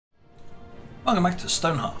Welcome back to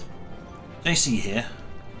Stonehearth. JC here.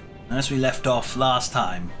 As we left off last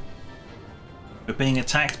time, we're being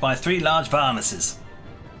attacked by 3 large varnises.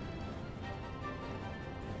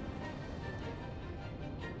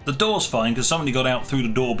 The door's fine because somebody got out through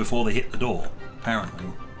the door before they hit the door, apparently.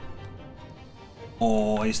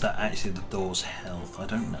 Or is that actually the door's health? I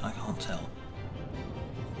don't know, I can't tell.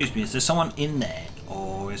 Excuse me, is there someone in there?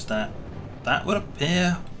 Or is that would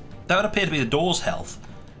appear to be the door's health,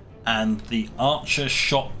 and the archer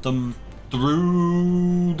shot them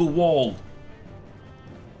through the wall.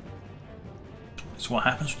 That's what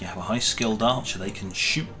happens when you have a high skilled archer, they can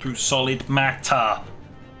shoot through solid matter.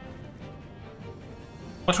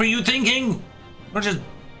 What were you thinking? I just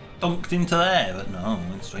dunked into there, but no, I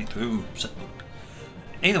went straight through.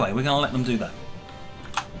 Either way, we're going to let them do that.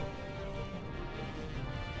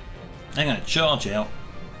 They're going to charge out,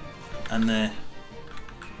 and they're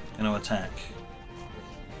going to attack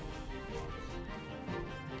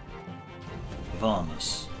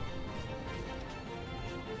Varmus.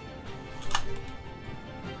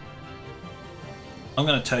 I'm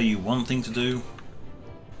going to tell you one thing to do.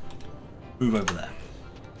 Move over there.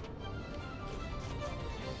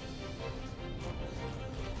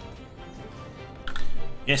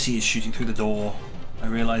 Yes, he is shooting through the door. I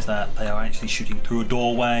realise that they are actually shooting through a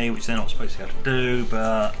doorway, which they're not supposed to have to do,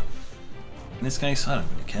 but in this case, I don't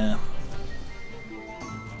really care.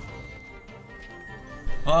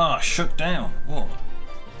 Ah, shook down. What?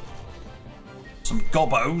 Some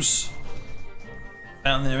gobbos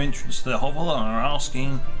found their entrance to the hovel and are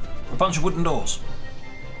asking for a bunch of wooden doors.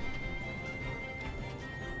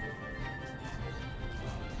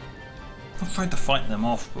 I'm afraid to fight them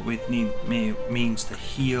off, but we need means to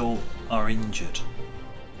heal our injured.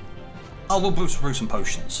 Oh, we'll brew some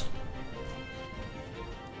potions.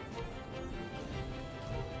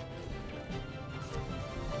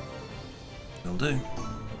 Will do.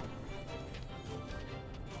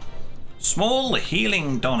 Small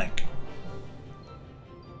healing tonic.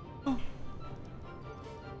 Oh.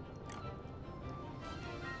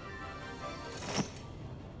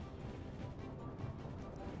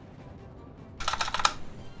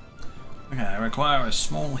 Okay, I require a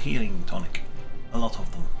small healing tonic. A lot of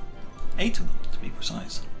them. 8 of them, to be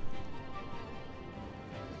precise.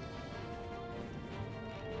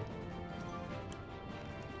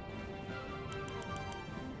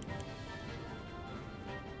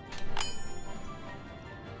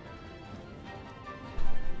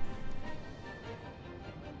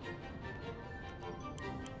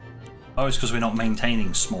 Oh, it's because we're not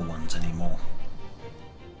maintaining small ones anymore.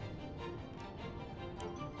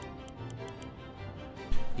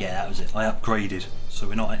 Yeah, that was it. I upgraded, so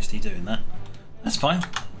we're not actually doing that. That's fine.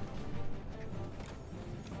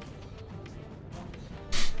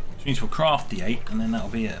 Which means we'll craft the 8, and then that'll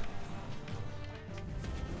be it.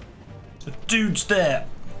 The dude's there,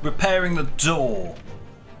 repairing the door.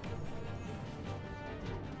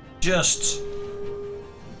 Just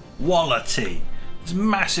quality. There's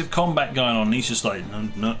massive combat going on, and he's just like,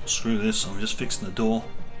 no, screw this, I'm just fixing the door.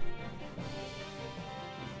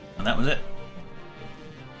 And that was it.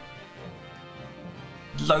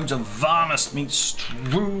 Loads of varnish meat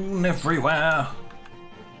strewn everywhere.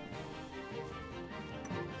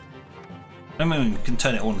 I mean, we can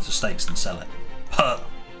turn it all into steaks and sell it. But,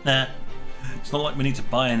 nah. It's not like we need to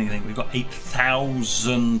buy anything. We've got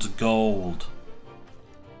 8,000 gold.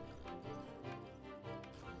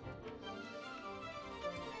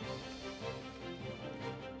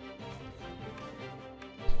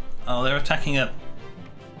 Oh, they're attacking it.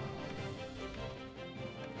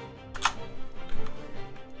 I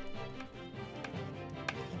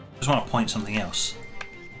just want to point something else.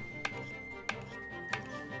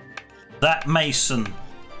 That mason.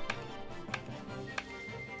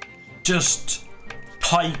 Just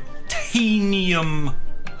titanium.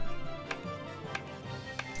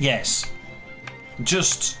 Yes.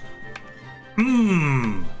 Just.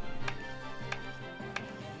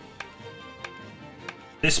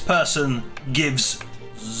 This person gives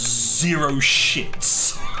 0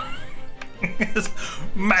 shits.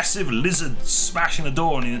 Massive lizard smashing the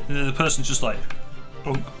door, and the person's just like,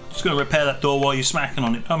 oh, just gonna repair that door while you're smacking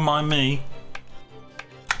on it, don't mind me.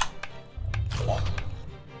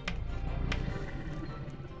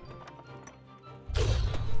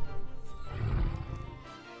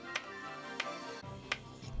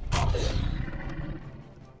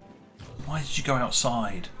 Why did you go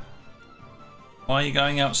outside? Why are you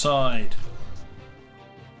going outside?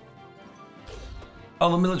 Oh,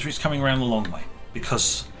 the military's coming around the long way,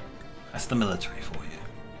 because that's the military for you.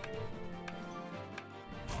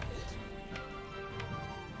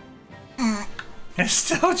 It's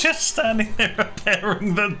still just standing there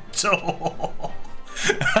repairing the door.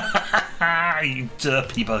 You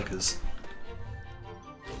derpy buggers.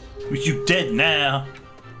 You dead now.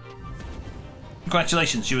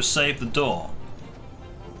 Congratulations, you have saved the door.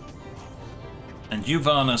 And you,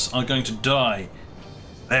 Varnus, are going to die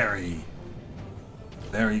very,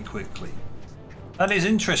 very quickly. That is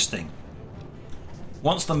interesting.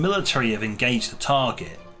 Once the military have engaged the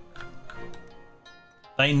target,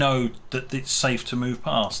 they know that it's safe to move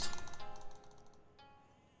past.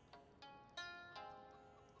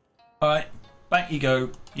 Alright, back you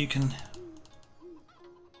go. You can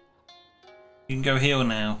go heal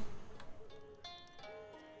now.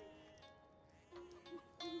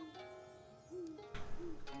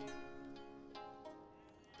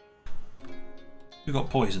 Who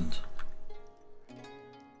got poisoned?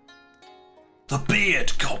 The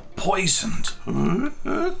beard got poisoned.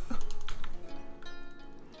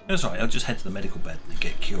 That's right, I'll just head to the medical bed and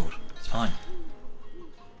get cured. It's fine.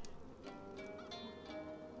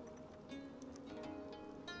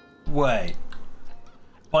 Wait.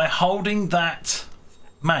 By holding that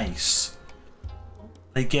mace,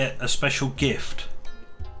 they get a special gift.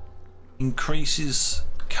 Increases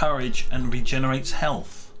courage and regenerates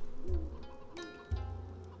health.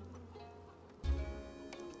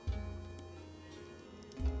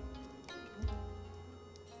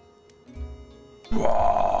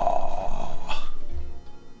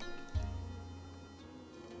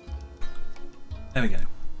 There we go.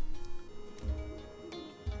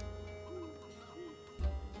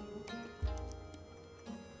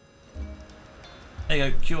 There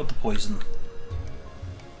you go, cured the poison.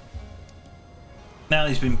 Now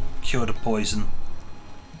he's been cured of poison,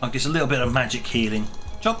 I guess a little bit of magic healing.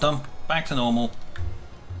 Job done, back to normal.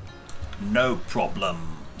 No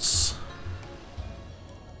problems.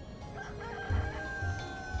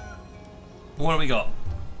 What do we got?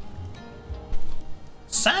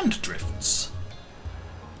 Sand drifts.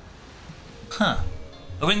 Huh.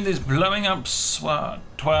 The wind is blowing up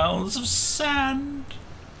twirls of sand.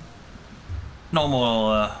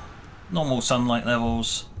 Normal sunlight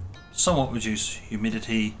levels. Somewhat reduced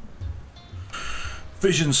humidity.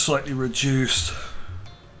 Vision slightly reduced.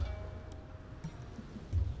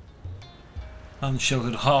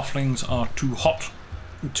 Unsheltered halflings are too hot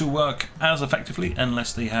to work as effectively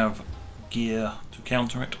unless they have gear to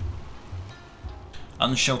counter it.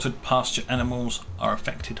 Unsheltered pasture animals are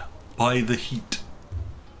affected by the heat,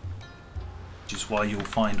 which is why you'll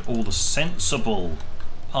find all the sensible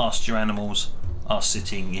pasture animals are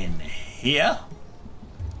sitting in here.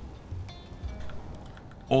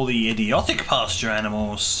 All the idiotic pasture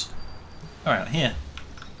animals are out here.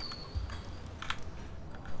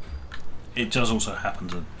 It does also happen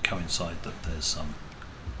to coincide that there's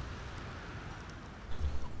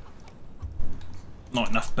not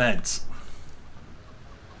enough beds.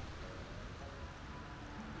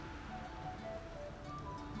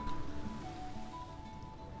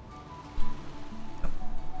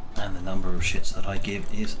 And the number of shits that I give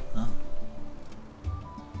is none.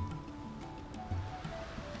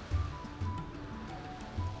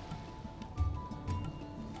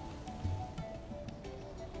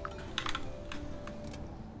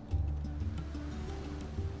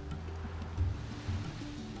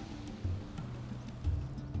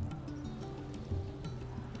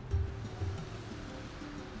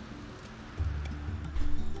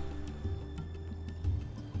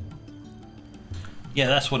 Yeah,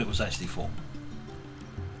 that's what it was actually for.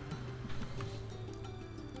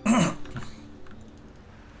 At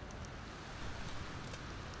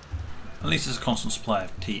least there's a constant supply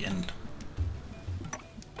of tea and...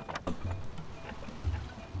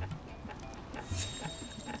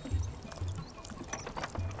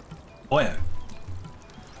 Boyo.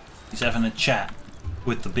 He's having a chat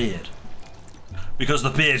with the beard. Because the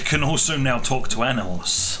beard can also now talk to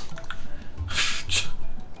animals.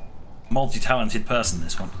 Multi-talented person,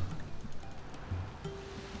 this one.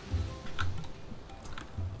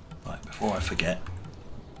 Right, before I forget,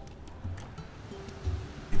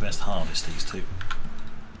 we best harvest these two.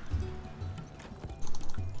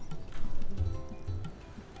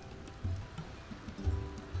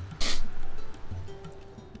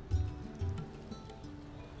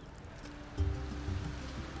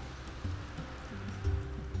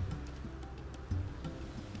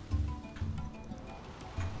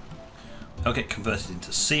 They'll get converted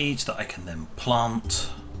into seeds that I can then plant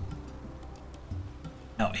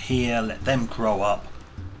out here, let them grow up,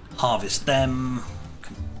 harvest them,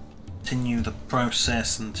 continue the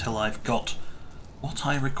process until I've got what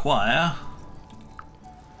I require.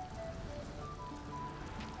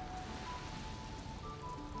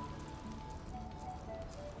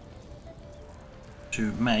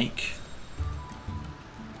 to make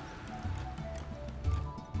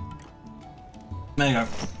there you go,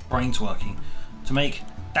 brain's working, to make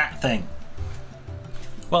that thing.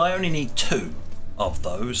 Well, I only need 2 of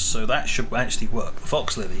those, so that should actually work. The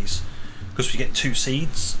fox lilies, because we get 2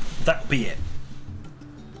 seeds, that'll be it.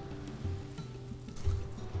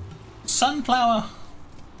 Sunflower,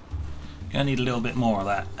 gonna need a little bit more of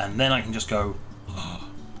that, and then I can just go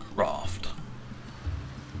craft.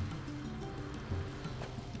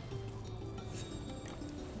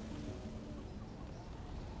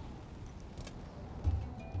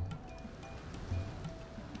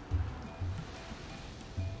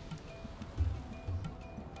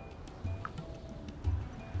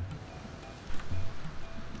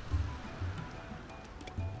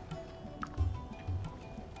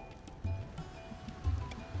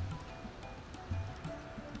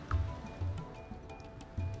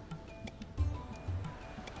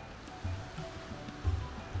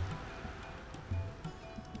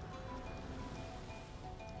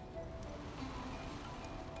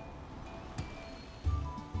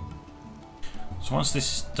 So once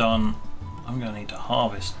this is done, I'm going to need to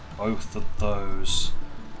harvest both of those.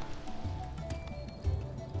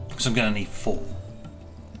 So I'm going to need 4.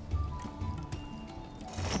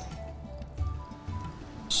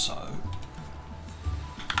 So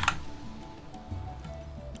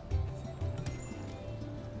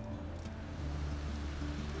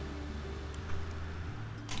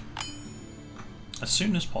as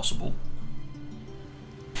soon as possible,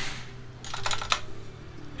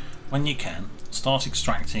 when you can, start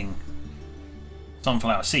extracting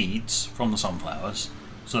sunflower seeds from the sunflowers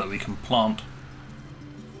so that we can plant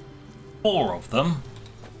 4 of them,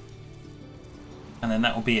 and then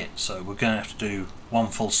that will be it. So we're going to have to do 1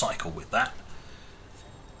 full cycle with that.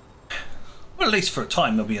 Well, at least for a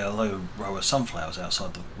time there'll be a low row of sunflowers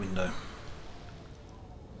outside the window.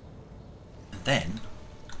 And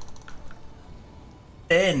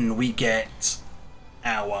then we get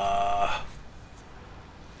our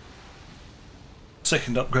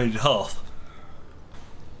second upgraded hearth,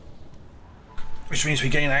 which means we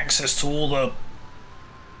gain access to all the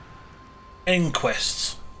end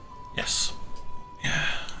quests. Yes, yeah,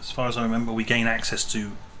 as far as I remember, we gain access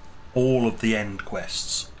to all of the end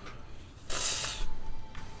quests.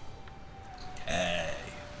 Yay.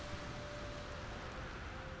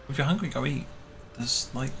 If you're hungry, go eat. There's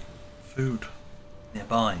like food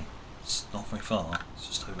nearby. It's not very far, it's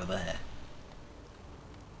just over there.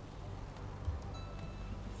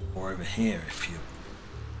 Or over here if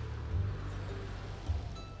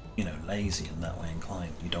you know, lazy and that way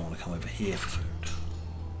inclined. You don't want to come over here for food.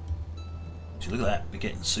 So look at that, we're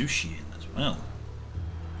getting sushi in as well.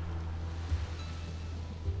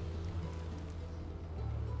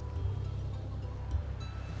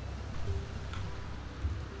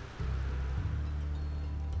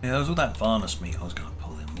 Yeah, there was all that Varnus meat I was going to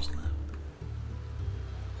pull in, wasn't there?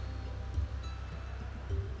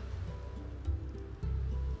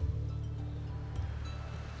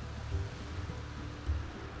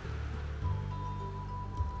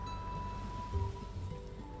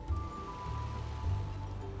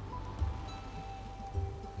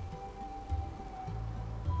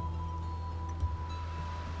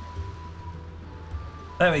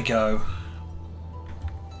 There we go.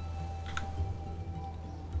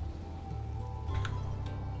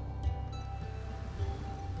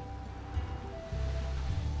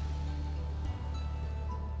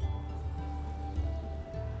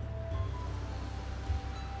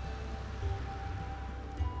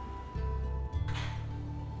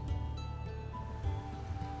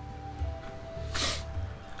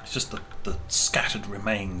 It's just the scattered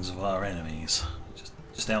remains of our enemies,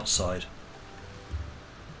 just outside.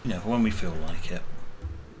 You know, when we feel like it.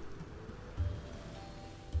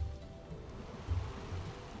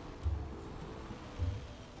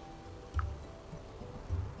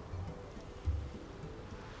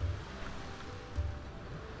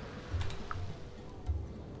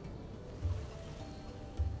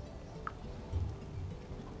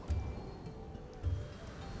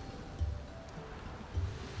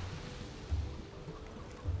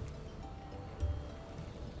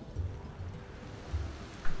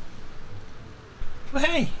 Well,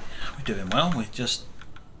 hey, we're doing well. We're just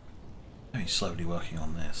very slowly working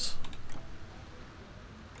on this.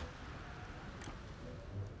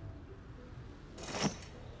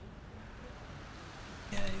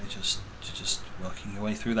 Yeah, you're just working your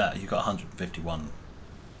way through that. You've got 151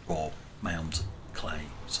 raw mounds of clay,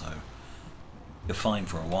 so you're fine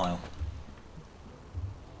for a while.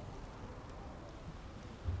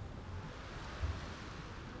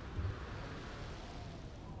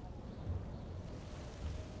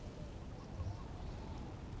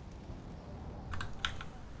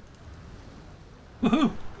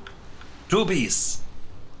 Woohoo! To bees!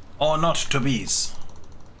 Or not to bees.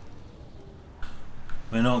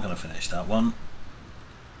 We're not going to finish that one.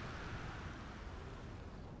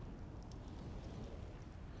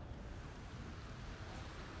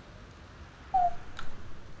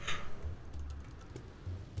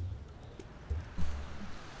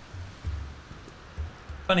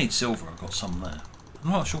 If I need silver, I've got some there.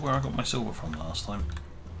 I'm not sure where I got my silver from last time.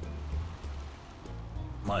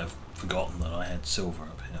 Might have forgotten that I had silver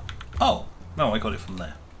up here. Oh! No, I got it from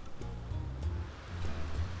there.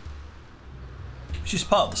 Which is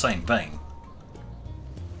part of the same vein.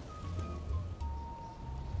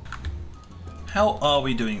 How are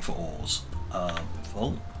we doing for ores?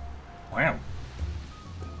 Full. Wow.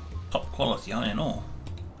 Top quality iron ore.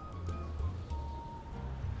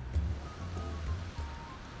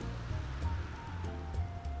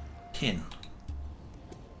 Tin.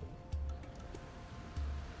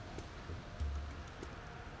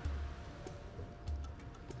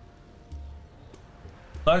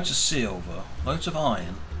 Loads of silver, loads of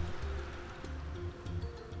iron.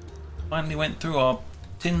 Finally went through our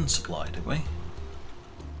tin supply, did we?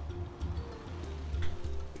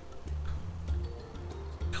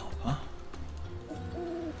 Copper.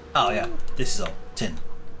 Oh yeah, this is our tin.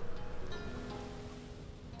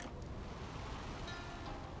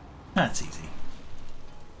 That's easy.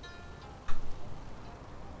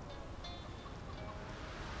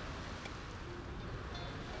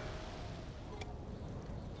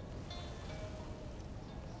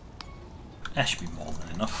 That should be more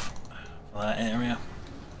than enough for that area.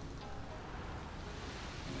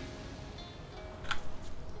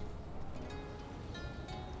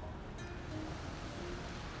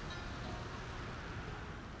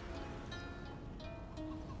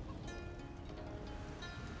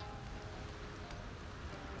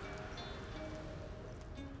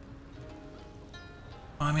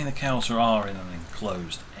 I mean, the cows are in an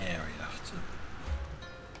enclosed area,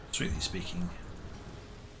 strictly speaking.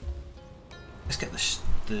 Let's get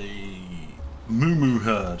the Moo Moo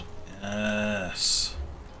herd. Yes.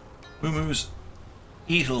 Moo Moos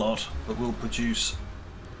eat a lot, but will produce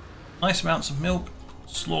nice amounts of milk.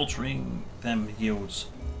 Slaughtering them yields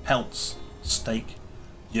pelts, steak,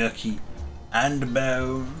 jerky, and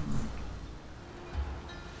bone.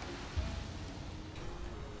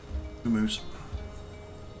 Moo Moos.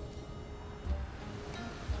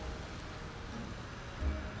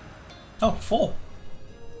 Oh, 4.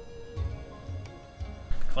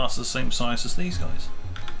 Class the same size as these guys.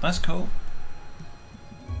 That's cool.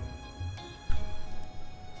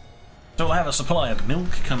 So we'll have a supply of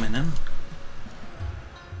milk coming in.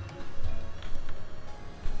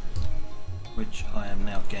 Which I am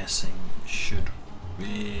now guessing should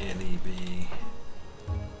really be...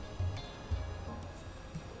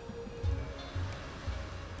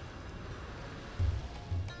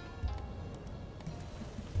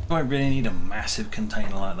 Do I really need a massive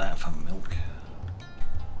container like that for milk?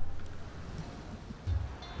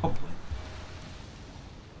 Probably.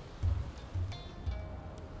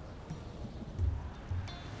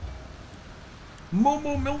 Moo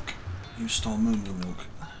Moo milk! You store Moo Moo milk.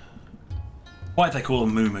 Why do they call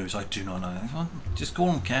them Moo Moos? I do not know. Just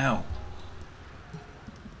call them cow.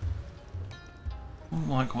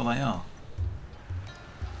 Like what they are.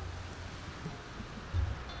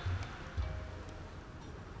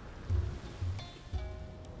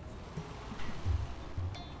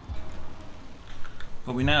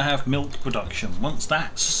 But we now have milk production. Once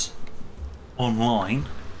that's online,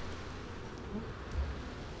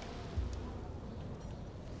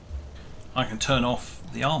 I can turn off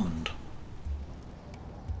the almond.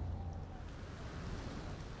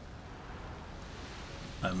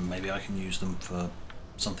 And maybe I can use them for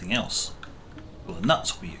something else. Well, the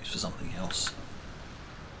nuts will be used for something else.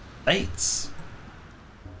 Dates?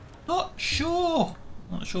 Not sure.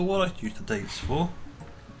 Not sure what I'd use the dates for.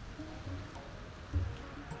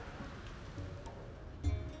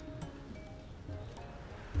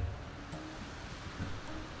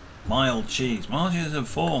 Mild cheese. Mild cheese have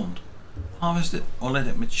formed. Harvest it or let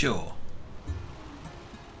it mature.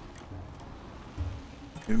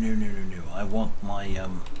 No. I want my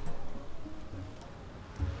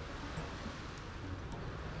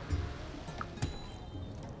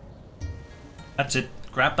That's it.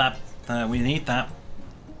 Grab that. We need that.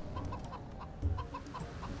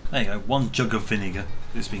 There you go. 1 jug of vinegar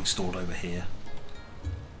is being stored over here.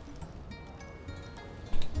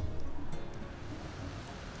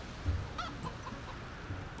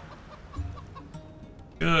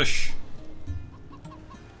 Gosh.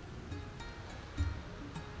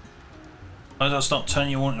 Why did I start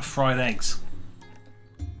turning you on to fried eggs?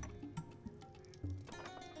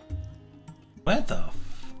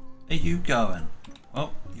 are you going?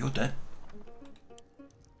 Oh, you're dead.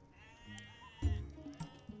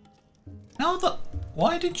 How the...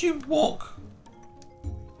 Why did you walk?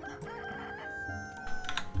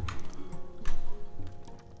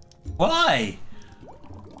 Why?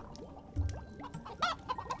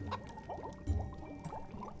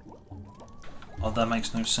 Oh, that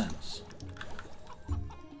makes no sense.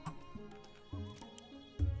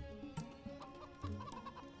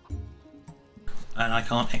 And I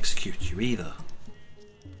can't execute you either.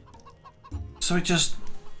 So it just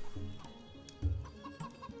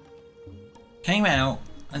came out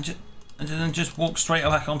and then just walked straight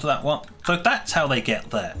back onto that one. So that's how they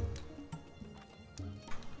get there.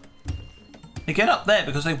 They get up there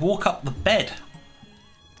because they walk up the bed.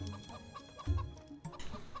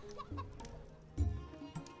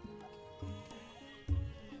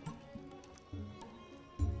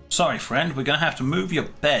 Sorry, friend, we're going to have to move your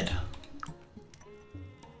bed.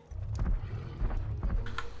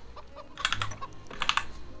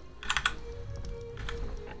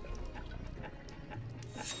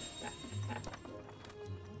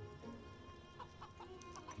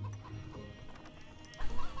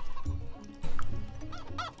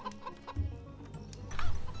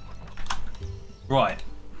 Right.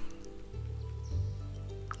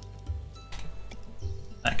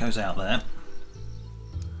 That goes out there.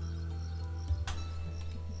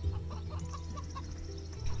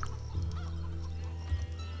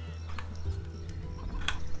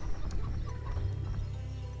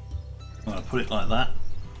 I'm going to put it like that.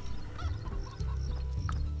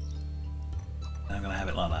 And I'm going to have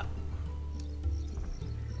it like that.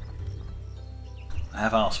 I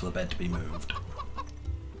have asked for the bed to be moved.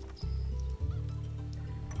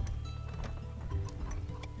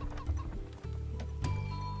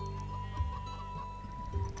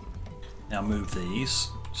 Now move these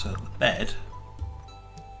so that the bed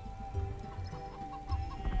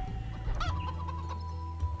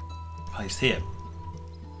placed here.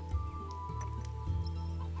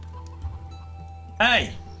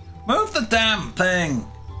 Hey! Move the damn thing!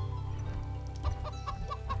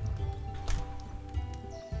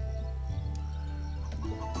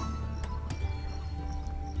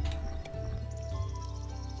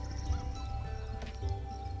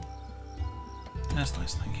 That's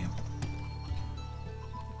nice, thank you.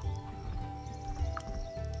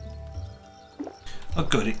 Oh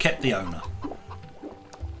good, it kept the owner.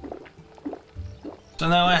 So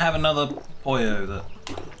now I have another Poyo that...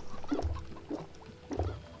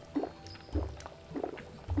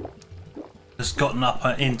 has gotten up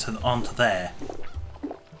onto there.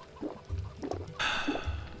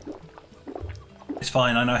 It's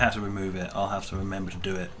fine, I know how to remove it. I'll have to remember to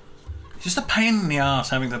do it. It's just a pain in the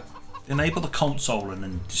ass having to enable the console and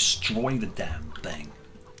then destroy the damn thing.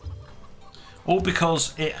 All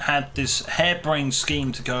because it had this harebrained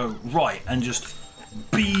scheme to go right and just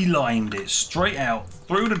beelined it straight out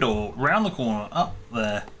through the door, round the corner, up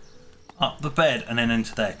there, up the bed, and then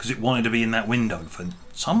into there because it wanted to be in that window for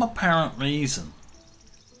some apparent reason.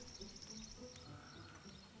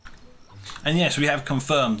 And yes, we have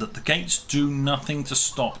confirmed that the gates do nothing to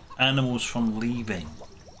stop animals from leaving.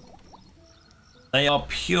 They are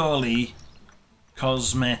purely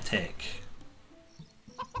cosmetic.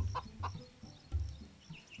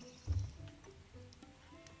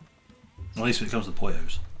 At least when it comes to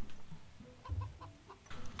Poyos.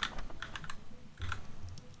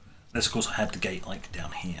 This, of course, I had the gate like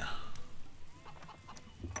down here.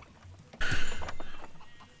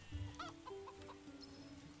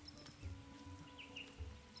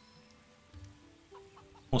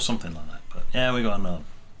 Or something like that, but yeah, we got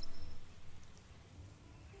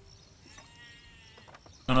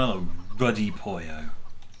another ruddy Poyo.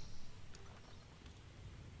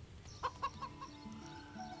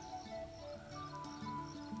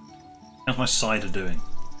 How's my cider doing?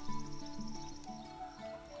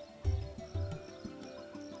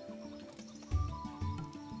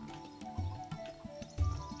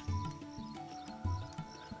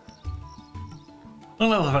 I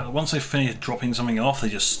love the fact that once they finish dropping something off, they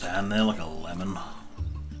just stand there like a lemon.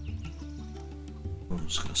 I'm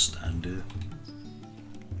just gonna stand here.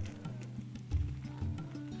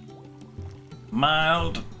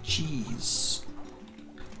 Mild cheese.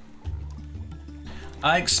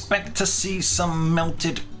 I expect to see some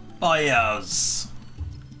melted fires.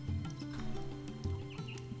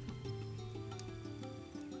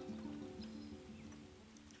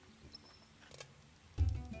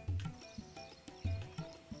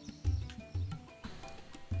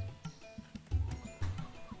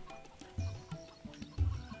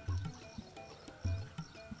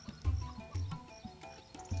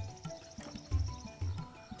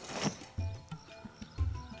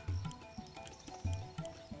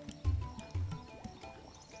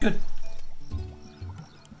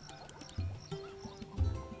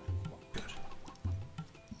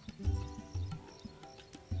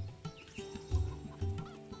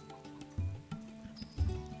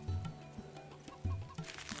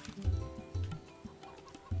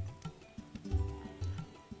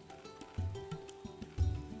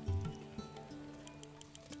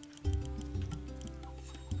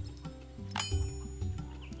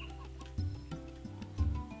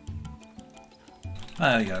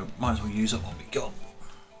 There we go. Might as well use up what we got.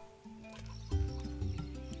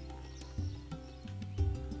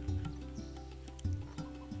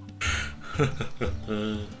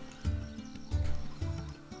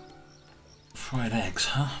 Fried eggs,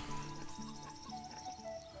 huh?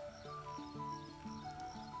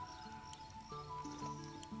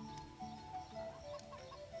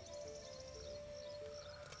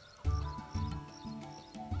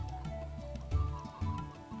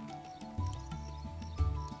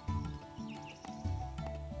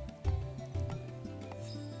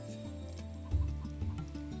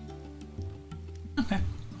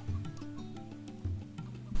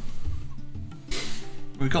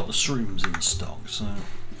 We've got the shrooms in stock, so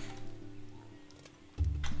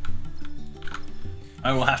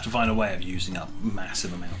I will have to find a way of using up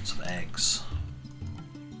massive amounts of eggs.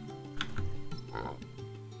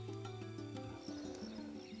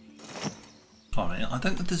 Alright, I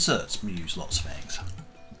think the desserts use lots of eggs.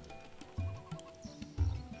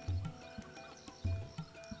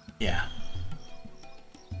 Yeah.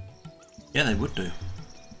 Yeah, they would do.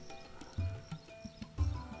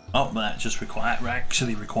 Oh, but that just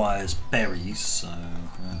actually requires berries, so...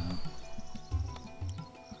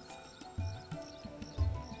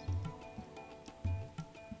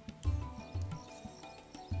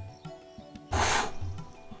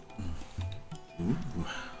 Ooh,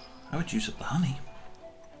 I would use up the honey.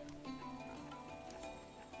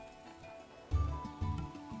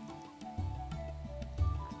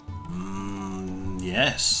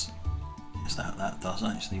 Yes. Yes, that does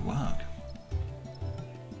actually work.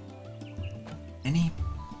 Any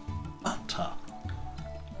butter?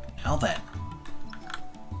 How then?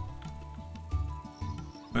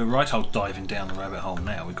 We're right old diving down the rabbit hole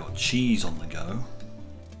now. We've got cheese on the go.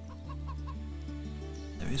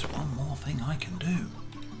 There is one more thing I can do.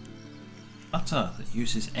 Butter that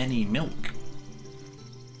uses any milk.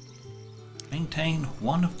 Maintain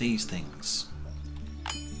one of these things.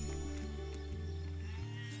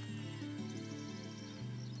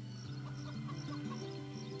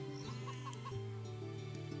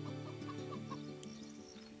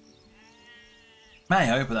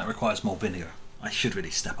 Mayo, but that requires more vinegar. I should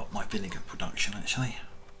really step up my vinegar production, actually.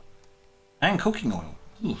 And cooking oil.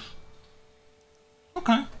 Oof.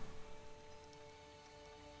 Okay.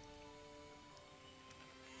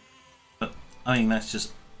 But, I mean, that's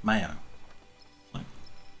just mayo. Like,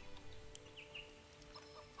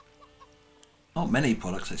 not many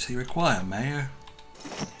products actually require mayo.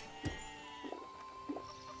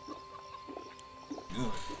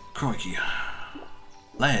 Ugh, crikey.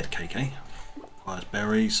 Layered cake, eh? Requires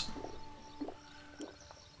berries.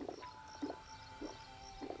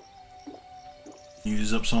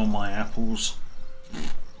 Uses up some of my apples.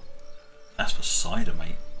 That's for cider,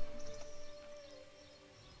 mate.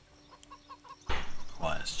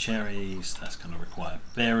 Requires cherries. That's going to require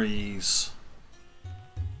berries.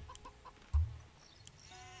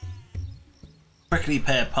 Prickly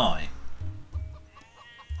pear pie.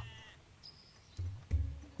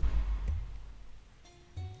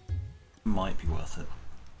 Might be worth it.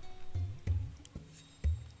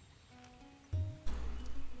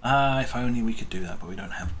 If only we could do that, but we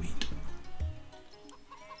don't have wheat.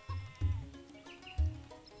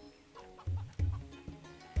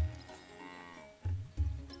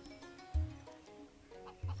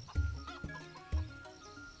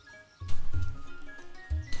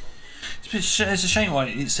 It's a shame why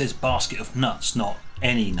it says basket of nuts, not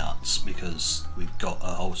any nuts, because we've got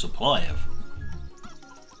a whole supply of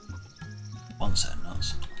one set of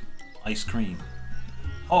nuts. Ice cream.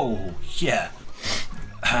 Oh, yeah.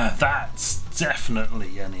 That's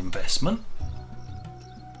definitely an investment.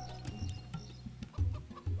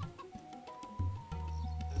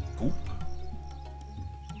 Oop.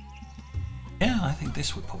 Yeah, I think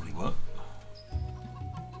this would probably work.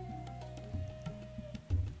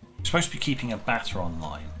 We're supposed to be keeping a batter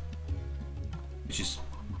online, which is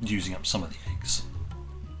using up some of the eggs.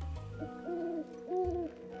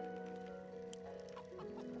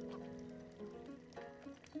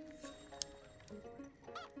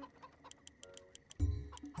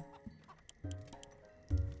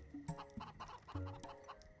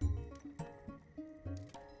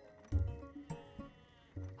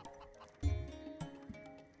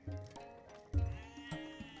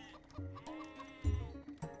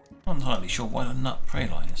 I'm not entirely sure why the nut prey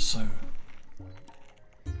line is so...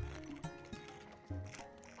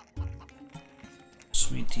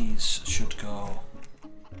 Sweeties should go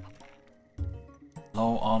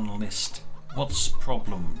low on list. What's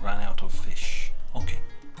problem? Ran out of fish. Okay.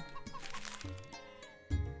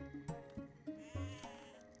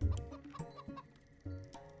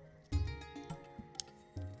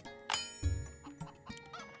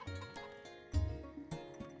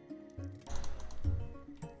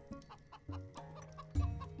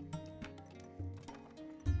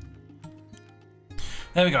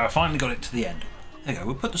 There we go, I finally got it to the end. There we go,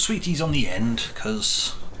 we'll put the sweeties on the end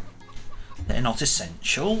because they're not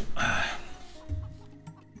essential.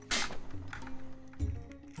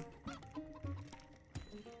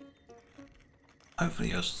 Hopefully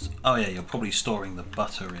you're... Oh yeah, you're probably storing the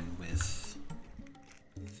butter in with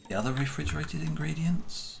the other refrigerated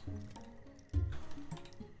ingredients.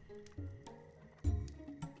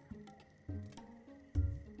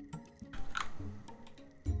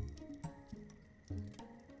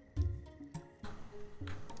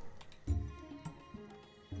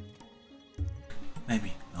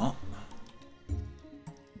 Maybe not.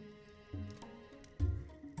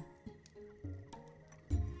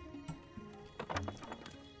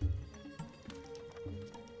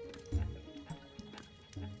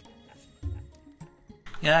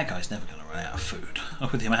 Yeah, that guy's never going to run out of food,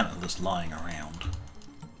 with the amount of this lying around.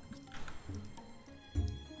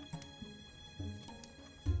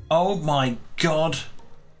 Oh my god!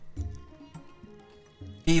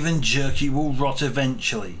 Even jerky will rot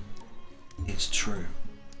eventually. It's true.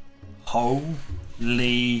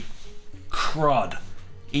 Holy crud.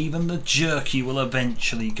 Even the jerky will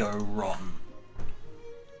eventually go rotten.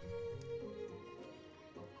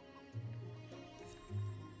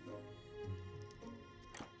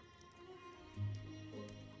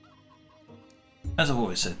 As I've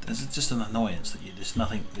always said, there's just an annoyance that there's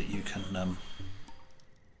nothing that you can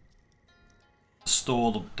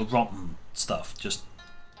store the rotten stuff just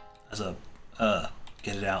as a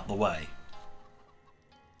get it out of the way.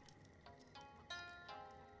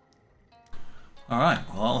 Alright,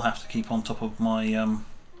 well I'll have to keep on top of my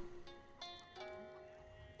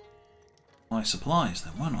my supplies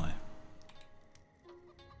then, won't I?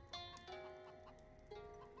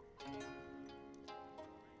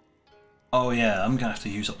 Oh yeah, I'm gonna have to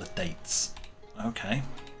use up the dates. Okay.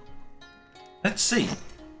 Let's see.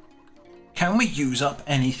 Can we use up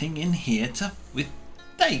anything in here with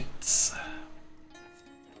dates?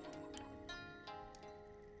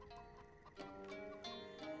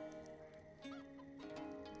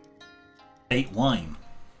 Date wine.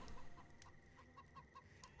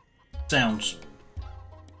 Sounds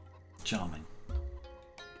charming.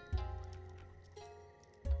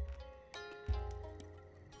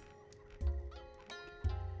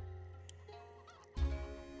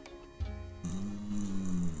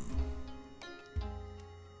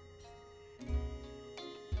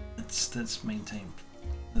 Let's maintain.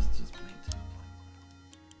 Let's just maintain.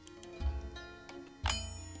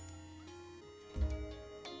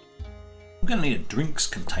 I'm gonna need a drinks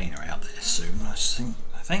container out there soon. I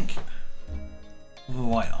think.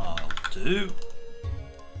 What I'll do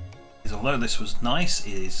is, although this was nice,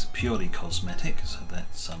 it is purely cosmetic. So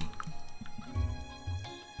that's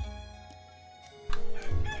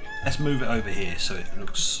let's move it over here so it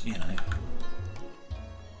looks, you know.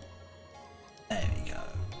 There we go.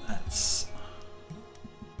 That's...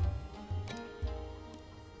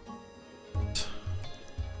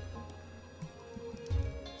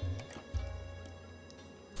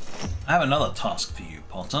 I have another task for you,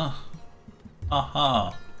 Potter.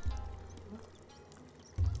 Aha!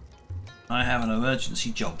 I have an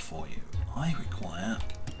emergency job for you. I require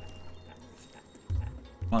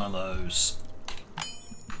one of those at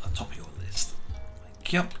the top of your list.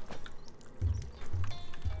 Thank you.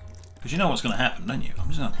 Because you know what's going to happen, don't you? I'm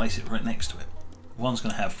just going to place it right next to it. One's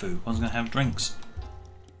going to have food, one's going to have drinks.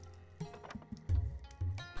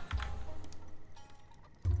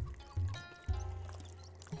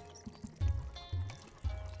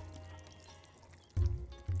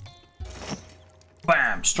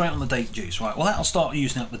 Bam! Straight on the date juice. Right, well that'll start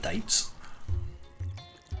using up the dates.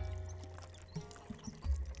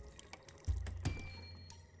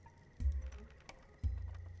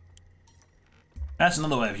 That's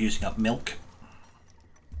another way of using up milk.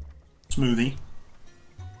 Smoothie.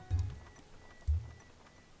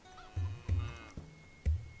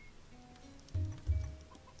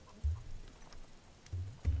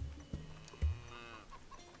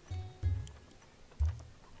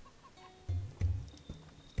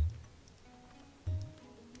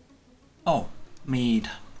 Oh, mead.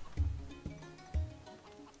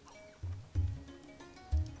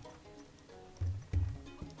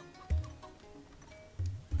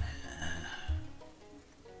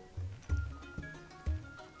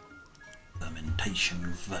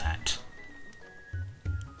 Fermentation vat.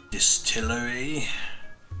 Distillery.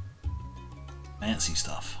 Fancy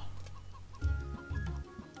stuff.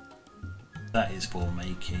 That is for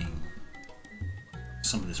making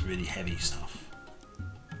some of this really heavy stuff.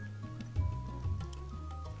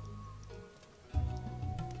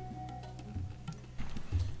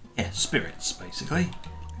 Yeah, spirits basically.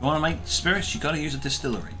 You want to make spirits, you got to use a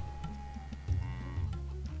distillery.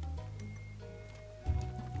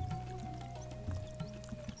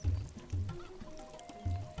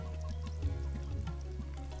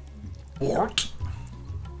 What?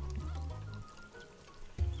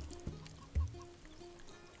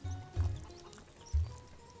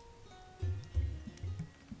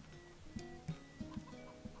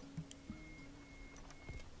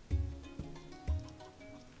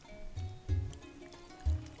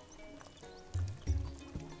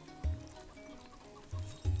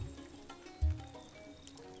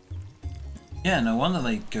 Yeah, no wonder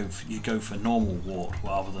you go for normal wart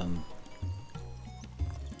rather than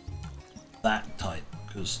that type,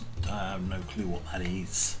 because I have no clue what that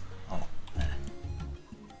is. Oh, there.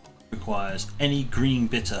 Requires any green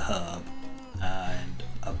bitter herb and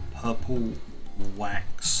a purple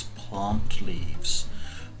wax plant leaves.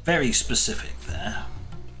 Very specific there.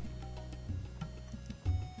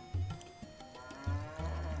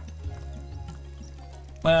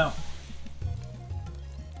 Well,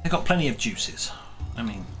 they've got plenty of juices. I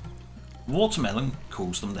mean, watermelon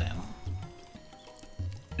cools them down.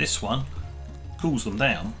 This one cools them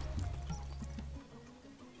down.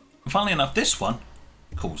 And funnily enough, this one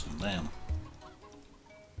cools them down.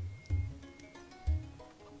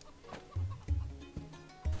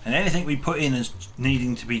 And anything we put in as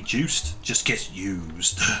needing to be juiced just gets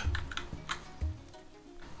used.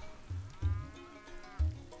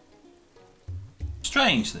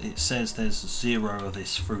 Strange that it says there's 0 of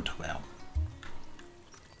this fruit about.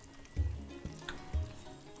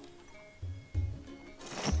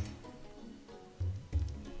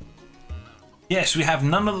 Yes, we have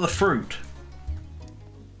none of the fruit.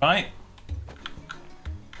 Right?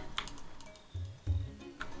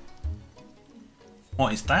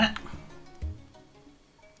 What is that?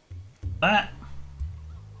 That.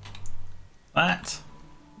 That.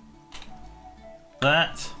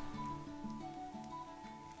 That.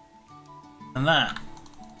 And that.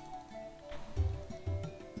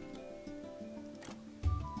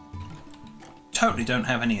 Totally don't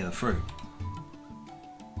have any of the fruit.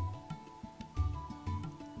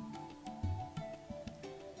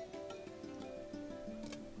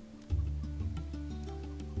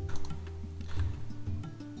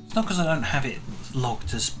 It's not because I don't have it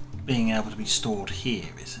logged as being able to be stored here,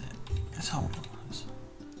 is it? Let's hold on.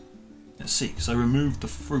 Let's see, because I removed the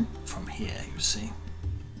fruit from here, you see.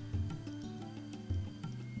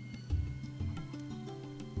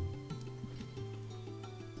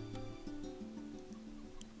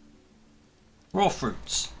 Raw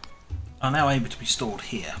fruits are now able to be stored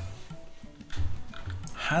here.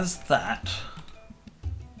 Has that...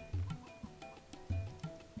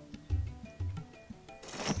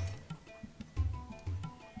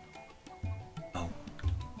 Oh.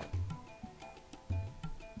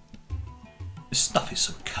 This stuff is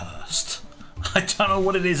so cursed. I don't know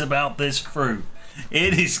what it is about this fruit.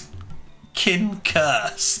 It is kin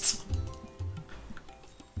cursed.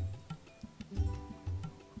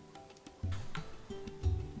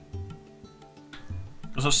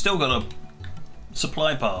 Because I've still got a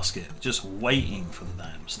supply basket just waiting for the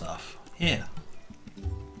damn stuff. Here.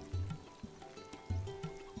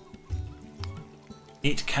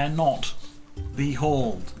 It cannot be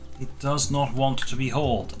hauled. It does not want to be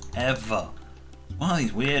hauled. Ever. One of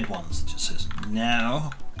these weird ones that just says,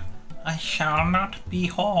 no, I shall not be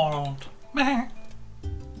hauled. Meh.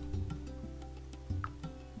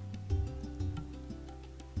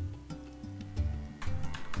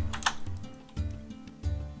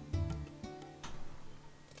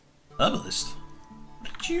 Herbalist?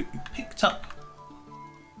 What did you picked up?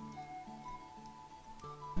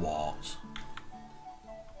 What?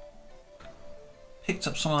 Picked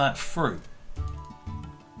up some of that fruit.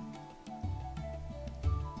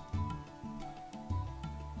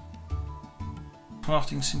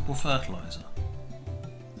 Crafting simple fertilizer.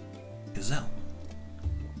 Gazelle.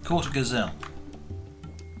 Caught a gazelle.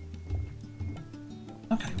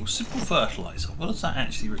 Okay, well, simple fertilizer. What does that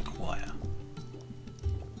actually require?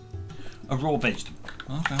 A raw vegetable.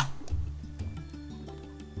 Okay.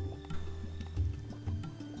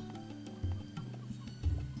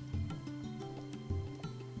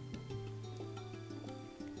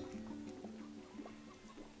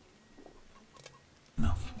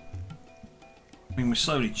 Enough. I mean, we're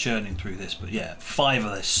slowly churning through this, but yeah, 5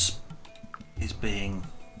 of this is being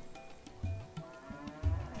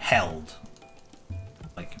held,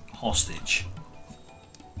 like hostage.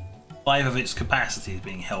 5 of its capacity is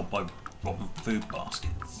being held by rotten food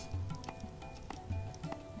baskets.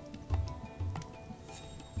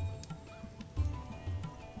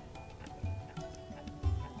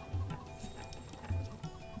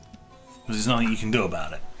 Because there's nothing you can do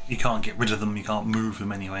about it. You can't get rid of them, you can't move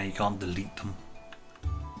them anyway, you can't delete them.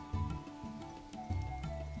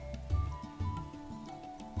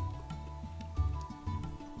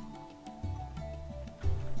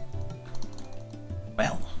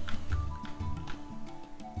 Well.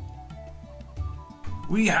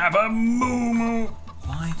 We have a Moo Moo!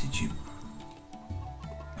 Why did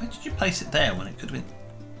you place it there when it could have been...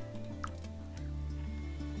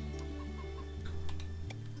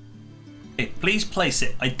 Okay, please place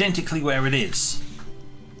it identically where it is.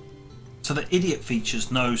 So the idiot features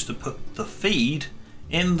knows to put the feed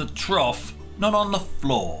in the trough, not on the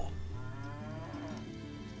floor.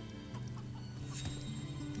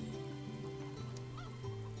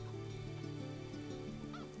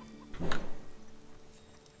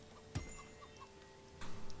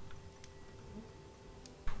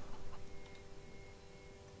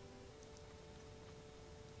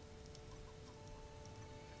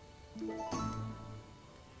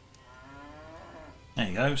 There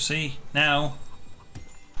you go, see? Now...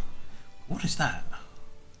 What is that?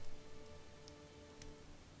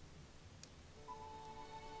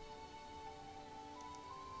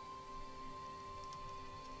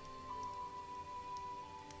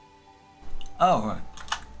 Oh, right.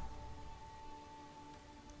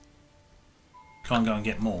 Can't go and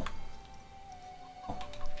get more.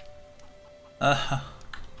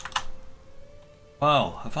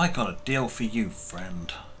 Well, have I got a deal for you,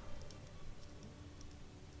 friend?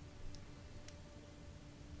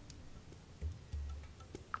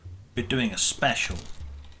 We're doing a special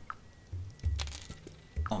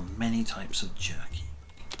on many types of jerky.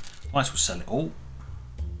 Might as well sell it all,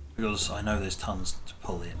 because I know there's tons to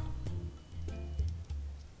pull in.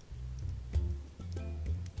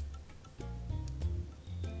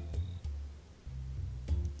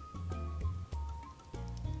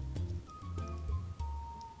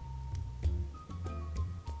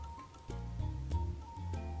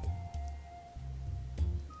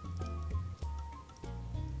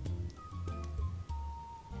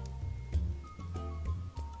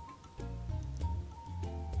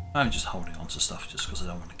 I'm just holding on to stuff just because I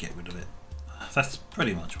don't want to get rid of it. That's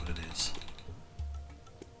pretty much what it is.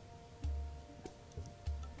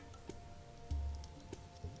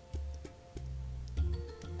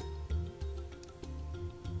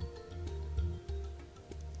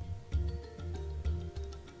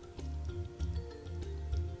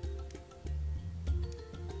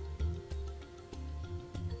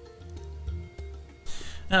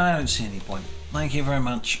 No, I don't see any point. Thank you very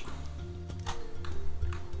much.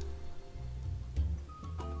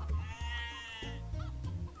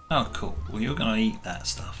 Oh, cool. Well, you're going to eat that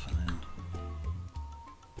stuff and then...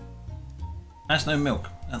 There's no milk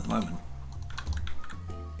at the moment.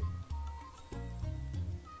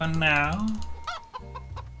 For now.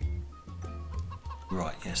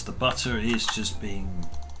 Right, yes, the butter is just being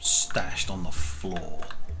stashed on the floor.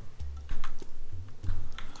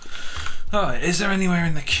 Alright, is there anywhere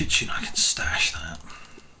in the kitchen I can stash that?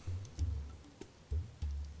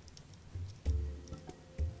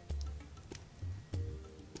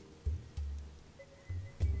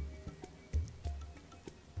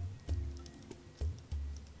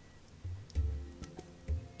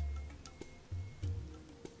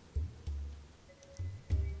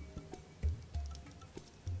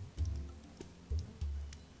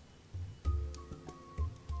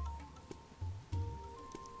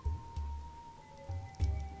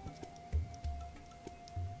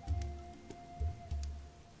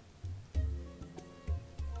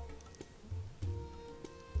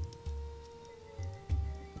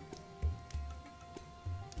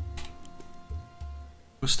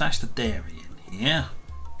 We'll stash the dairy in here.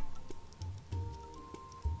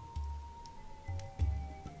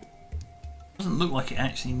 Doesn't look like it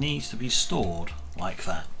actually needs to be stored like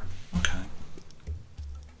that. Okay.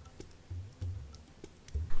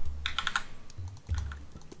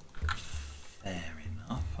 Fair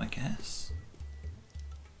enough, I guess.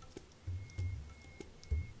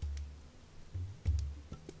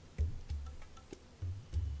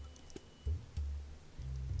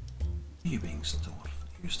 What are you being stored?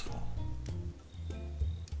 Used for?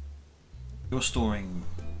 You're storing...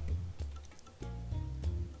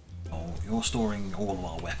 Oh, you're storing all of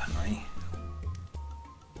our weaponry.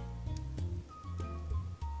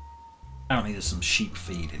 Apparently there's some sheep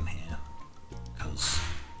feed in here. Because...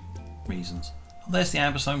 reasons. Oh, there's the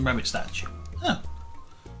Amberstone rabbit statue. Oh.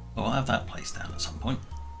 Well, I'll have that placed down at some point.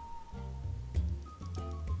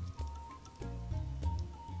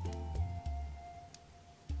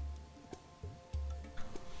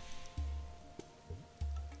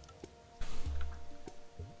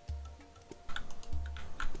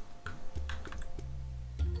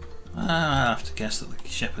 guess that the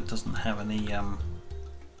shepherd doesn't have any doesn't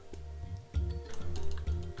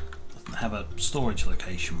have a storage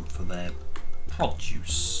location for their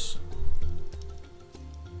produce.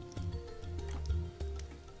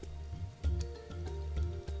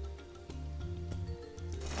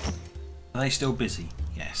 Are they still busy?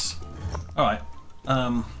 Yes. Alright.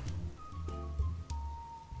 I'll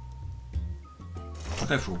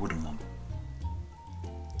go for a wooden one.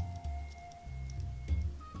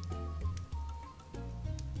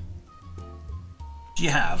 Do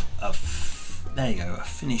you have a there you go, a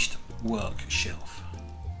finished work shelf?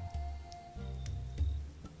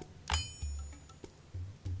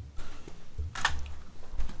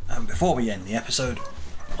 And before we end the episode,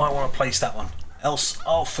 I want to place that one, else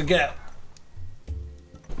I'll forget.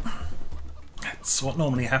 That's what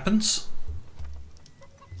normally happens.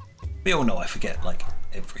 We all know I forget, like,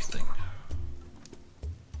 everything.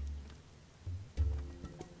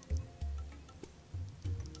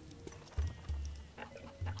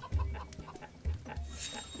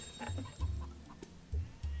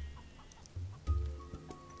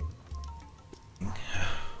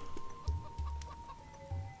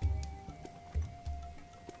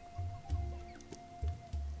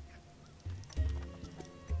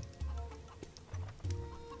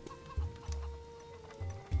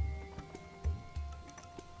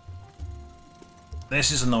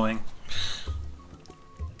 This is annoying.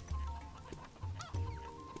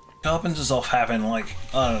 Carpenter's off having, like,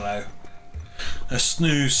 I don't know, a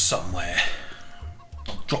snooze somewhere.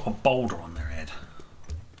 Or drop a boulder on their head.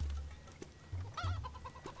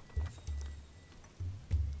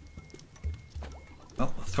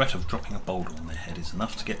 Well, the threat of dropping a boulder on their head is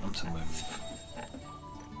enough to get them to move.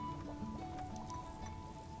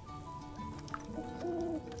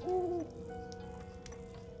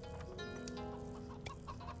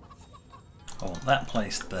 I want that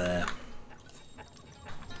placed there.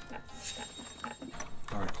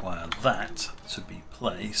 I require that to be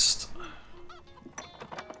placed.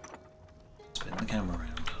 Spin the camera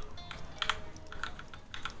around.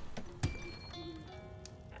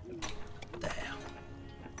 There.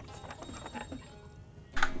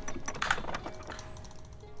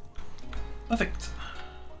 Perfect.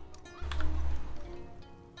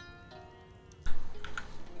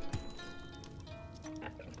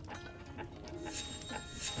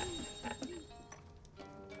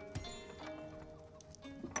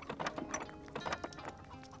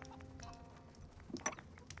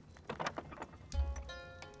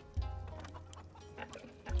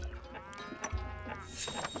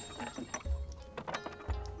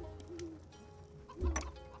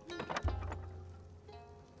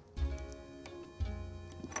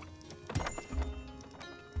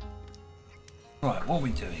 Right, what are we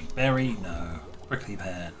doing? Berry? No. Prickly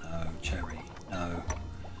pear? No. Cherry? No.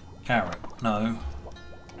 Carrot? No.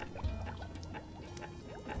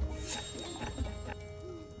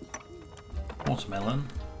 Watermelon?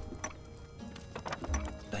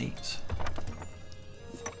 Date?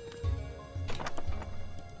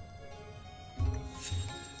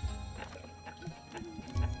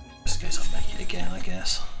 Just in case I make it again, I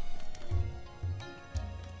guess.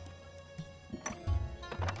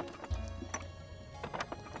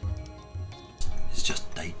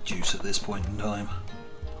 Juice at this point in time.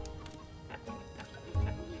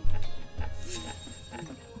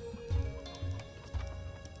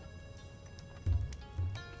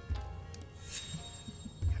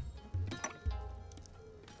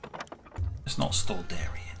 Let's not store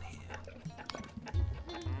dairy in here.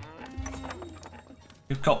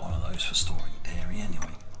 We've got one of those for storing dairy anyway.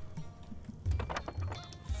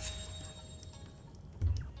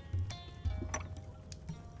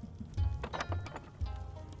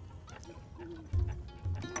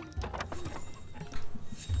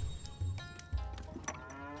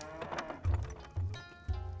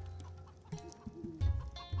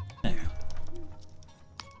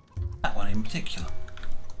 In particular.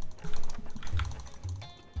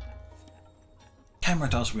 Camera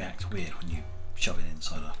does react weird when you shove it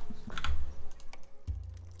inside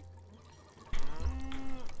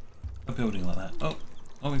a building like that. Oh,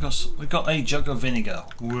 we got a jug of vinegar.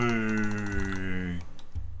 Woo!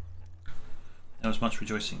 There was much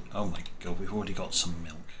rejoicing. Oh my god, we've already got some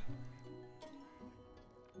milk.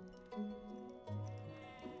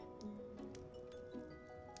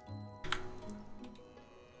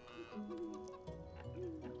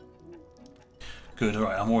 Good,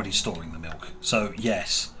 alright, I'm already storing the milk. So,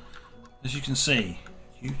 yes, as you can see,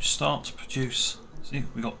 you start to produce. See,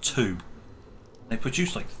 we got 2. They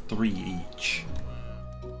produce like 3 each.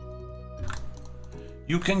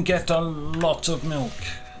 You can get a lot of milk.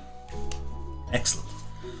 Excellent.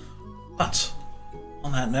 But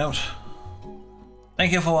On that note,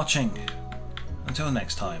 thank you for watching. Until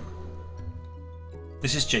next time,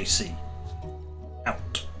 this is JC,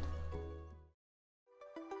 out.